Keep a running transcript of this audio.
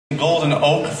Golden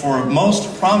Oak for Most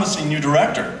Promising New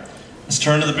Director. Let's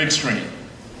turn to the big screen.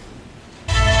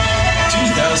 2018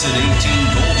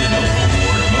 Golden Oak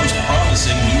Award Most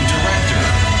Promising New Director.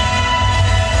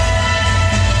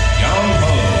 Yang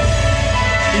Ho.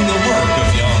 In the work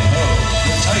of Yang Ho,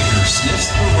 the tiger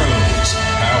sniffs the rose.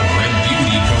 Power and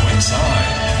beauty coincide.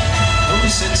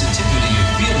 Ho's sensitivity of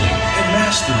feeling and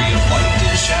mastery of light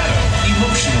and shadow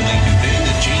emotionally convey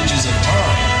the changes of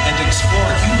time and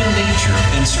explore human nature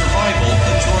and survival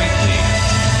adroitly.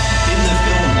 In the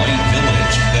film Light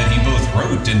Village that he both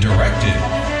wrote and directed,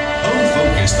 Ho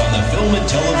focused on the film and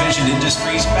television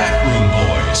industry's backroom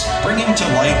boys, bringing to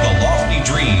light the lofty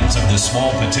dreams of the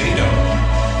small potato.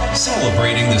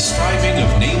 Celebrating the striving of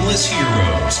nameless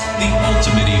heroes, the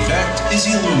ultimate effect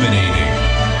is illuminating.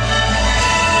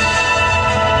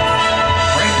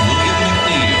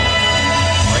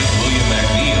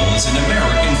 Is an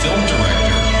American film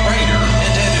director, writer,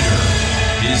 and editor.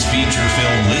 His feature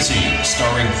film Lizzie,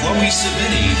 starring Chloe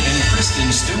Sevigny and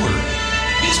Kristen Stewart,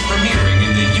 is premiering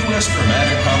in the U.S.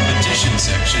 Dramatic Competition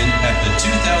section at the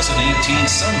 2018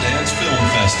 Sundance Film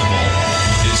Festival.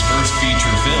 His first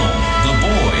feature film, The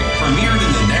Boy, premiered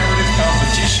in the narrative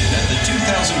competition at the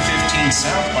 2015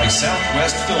 South by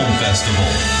Southwest Film Festival,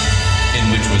 in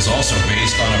which was also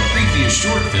based on a previous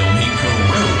short film he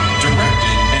co-wrote,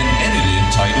 directed, and edited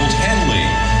titled Henley,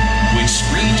 which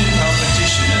screened in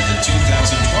competition at the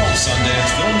 2012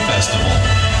 Sundance Film Festival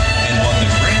and won the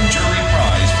Grand Jury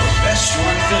Prize for Best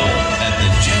Short Film at the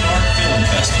Gen Art Film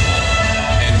Festival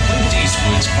and Clint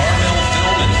Eastwood's Carmel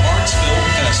Film and Arts Film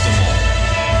Festival.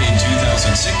 In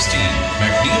 2016,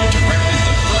 McNeil directed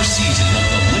the first season of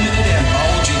the limited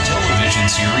anthology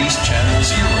television series Channel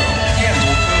Zero,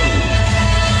 Candle Code.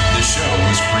 The show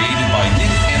was created by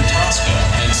Nick Antosca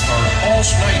and starred Paul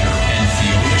Schneider and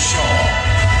Fiona Shaw.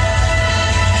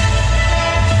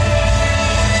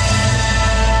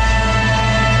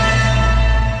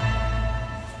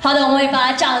 好的，我们会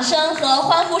把掌声和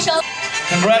欢呼声。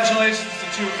Congratulations to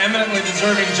two eminently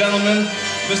deserving gentlemen,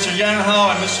 Mr. Yang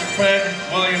Ho and Mr. Craig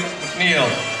William McNeil.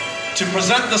 To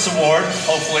present this award,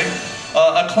 hopefully,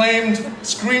 acclaimed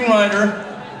screenwriter,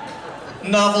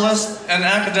 novelist, and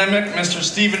academic, Mr.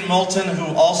 Stephen Moulton,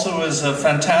 who also is a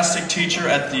fantastic teacher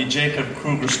at the Jacob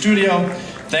Kruger Studio.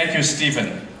 Thank you,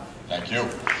 Stephen. Thank you.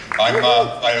 I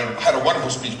had a wonderful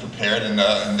speech prepared, and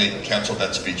they canceled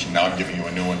that speech, and now I'm giving you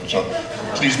a new one, so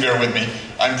please bear with me.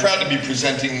 I'm proud to be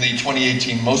presenting the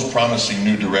 2018 Most Promising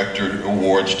New Director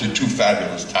Awards to two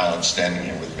fabulous talents standing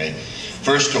here with me.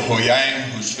 First to Ho Yang,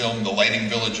 whose film The Lighting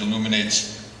Village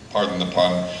illuminates, pardon the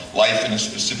pun, life in a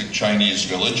specific Chinese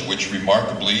village, which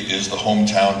remarkably is the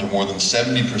hometown to more than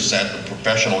 70% of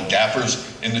professional gaffers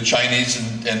in the Chinese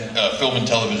and film and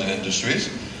television industries.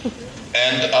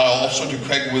 And also to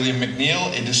Craig William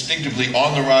McNeil, a distinctively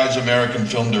on-the-rise American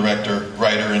film director,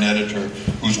 writer, and editor,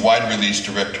 whose wide-release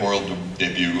directorial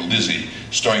debut, Lizzie,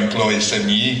 starring Chloe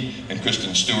Sevigny and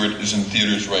Kristen Stewart, is in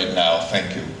theaters right now.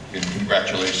 Thank you, and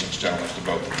congratulations, gentlemen, to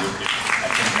both of you.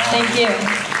 Thank you.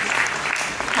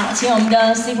 好，请我们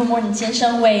的 Stephen Moulton 先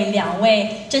生为两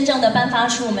位真正的颁发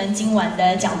出我们今晚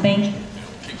的奖杯。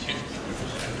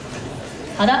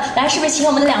好的，来，是不是请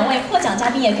我们的两位获奖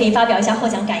嘉宾也可以发表一下获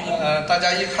奖感言？大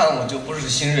家一看我就不是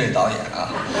新锐导演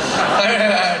啊，但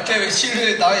是这位新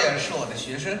锐导演是我的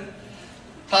学生，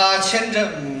他签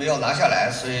证没有拿下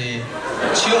来，所以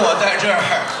请我在这儿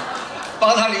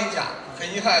帮他领奖。很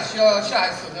遗憾，希望下一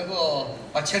次能够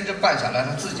把签证办下来，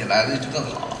他自己来的就更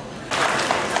好了。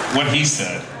 What he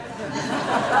said.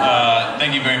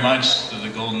 Thank you very much to the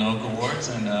Golden Oak Awards,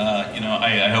 and you know,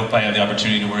 I hope I have the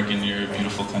opportunity to work in your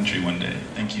beautiful country one day.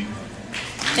 Thank you.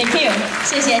 Thank you.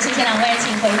 谢谢两位，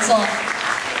请回座。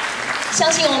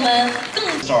相信我们更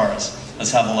Stars.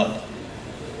 Let's have a look.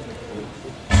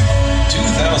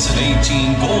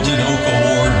 2018 Golden Oak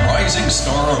Award Rising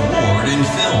Star Award in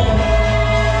Film.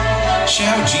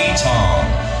 Xiao Ji Tong.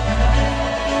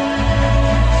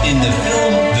 In the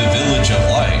film The Village of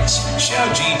Lights,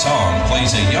 Xiao Ji Tong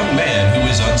plays a young man who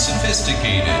is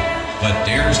unsophisticated, but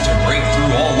dares to break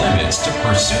through all limits to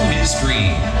pursue his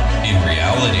dream. In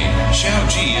reality, Xiao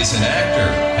Ji is an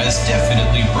actor, has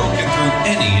definitely broken through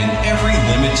any and every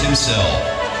limit himself.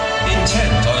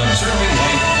 Intent on observing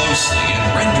life closely and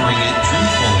rendering it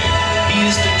truthfully, he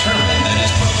is determined that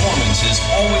his performances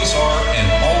always are and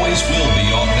always will be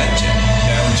authentic,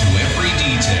 down to every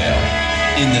detail.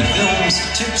 In the films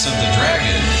Tips of the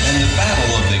Dragon and The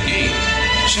Battle of the Gate,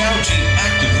 Xiao Ji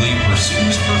actively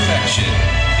pursues perfection.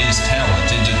 His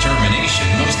talent and determination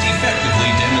most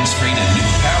effectively demonstrate a new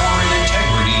power and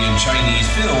integrity in Chinese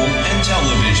film and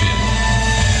television.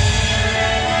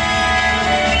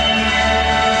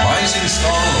 Rising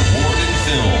Star Award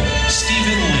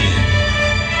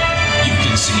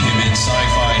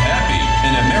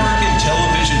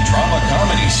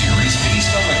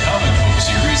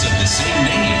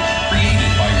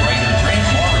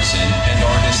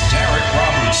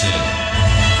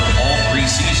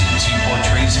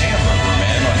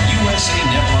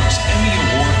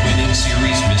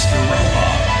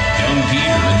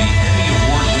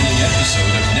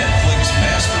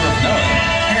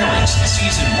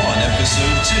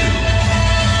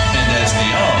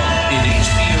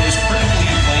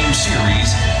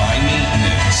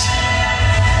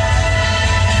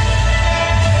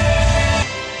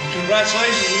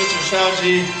Congratulations, Mr.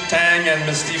 Xiaoji Tang and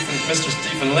Mr.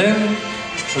 Stephen Lin,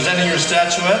 presenting your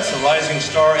statuettes, a rising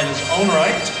star in his own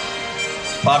right,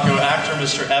 popular actor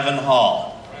Mr. Evan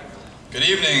Hall. Good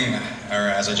evening, or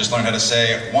as I just learned how to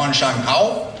say, Wan Shang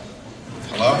Hao.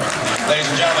 Hello. Ladies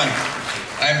and gentlemen,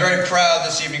 I am very proud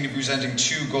this evening to be presenting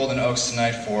 2 Golden Oaks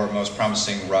tonight for Most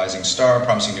Promising Rising Star,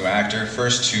 Promising New Actor.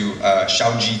 First to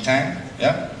Xiaoji Tang,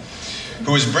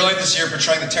 who was brilliant this year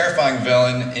portraying the terrifying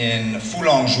villain in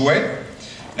Foulon Jouet.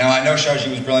 Now, I know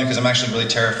Xiaoji was brilliant because I'm actually really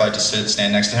terrified to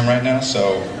stand next to him right now,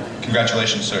 so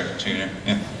congratulations, sir, to you.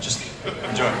 Yeah, just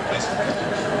enjoy, please.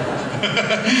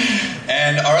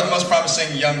 And our other most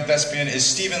promising young thespian is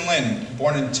Stephen Lin,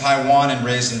 born in Taiwan and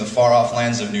raised in the far-off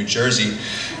lands of New Jersey.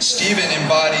 Stephen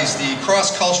embodies the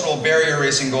cross-cultural barrier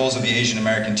racing goals of the Asian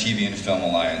American TV and Film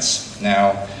Alliance.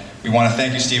 Now, we want to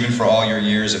thank you, Stephen, for all your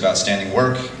years of outstanding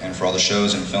work and for all the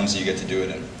shows and films that you get to do it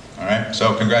in. All right?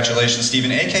 So, congratulations,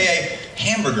 Stephen, a.k.a.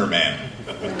 Hamburger Man.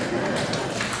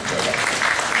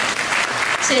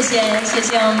 谢谢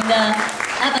我们的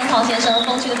艾文豪先生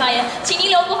风趣的发言，请您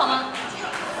留步好吗？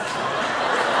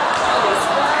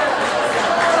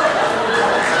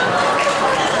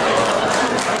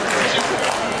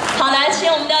好，来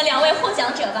请我们的2位获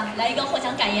奖者吧，来一个获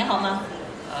奖感言好吗？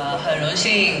很荣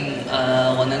幸，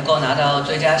我能够拿到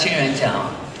最佳新人奖，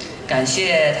感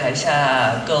谢台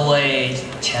下各位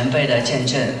前辈的见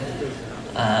证，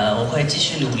我会继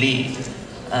续努力。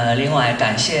另外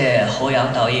感谢侯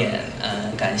阳导演，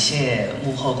感谢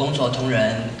幕后工作同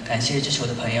仁，感谢支持我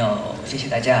的朋友，谢谢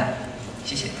大家，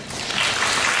谢谢。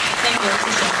Thank you，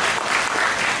 谢谢。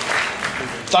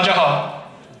大家好，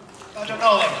大家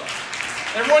到了。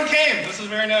Everyone came. This is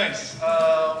very nice.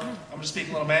 I'm going to speak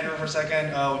a little Mandarin for a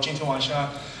second. 我今天晚上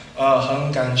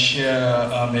很感谢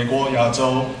美国亚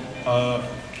洲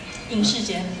影视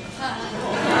节。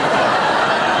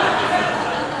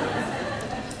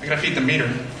I gotta feed the meter.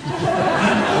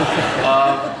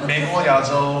 美国亚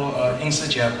洲影视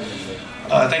节。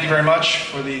Thank you very much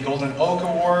for the Golden Oak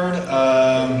Award.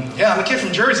 Yeah, I'm a kid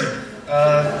from Jersey.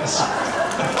 It's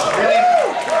really,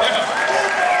 yeah.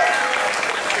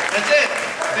 That's it.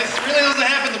 This really doesn't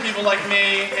happen to people like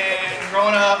me. And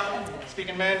growing up,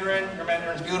 speaking Mandarin, your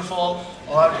Mandarin's beautiful.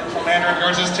 A lot of beautiful Mandarin,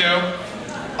 yours is too.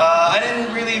 I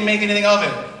didn't really make anything of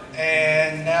it.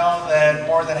 And now that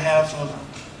more than half of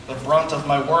the brunt of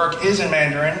my work is in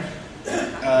Mandarin,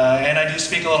 and I do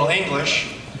speak a little English,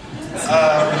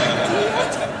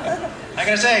 I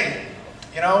gotta say,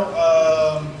 you know,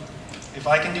 if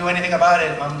I can do anything about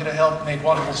it, I'm gonna help make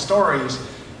wonderful stories,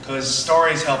 because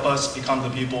stories help us become the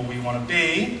people we want to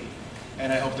be,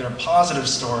 and I hope they're positive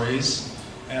stories.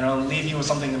 And I'll leave you with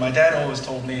something that my dad always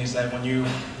told me, is that when you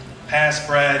pass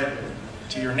bread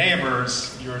to your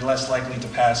neighbors, you're less likely to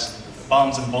pass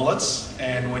bombs and bullets,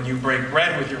 and when you break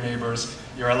bread with your neighbors,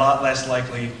 you're a lot less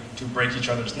likely to break each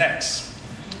other's necks.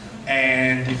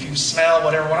 And if you smell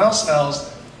what everyone else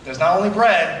smells, there's not only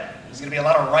bread, there's going to be a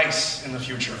lot of rice in the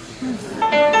future.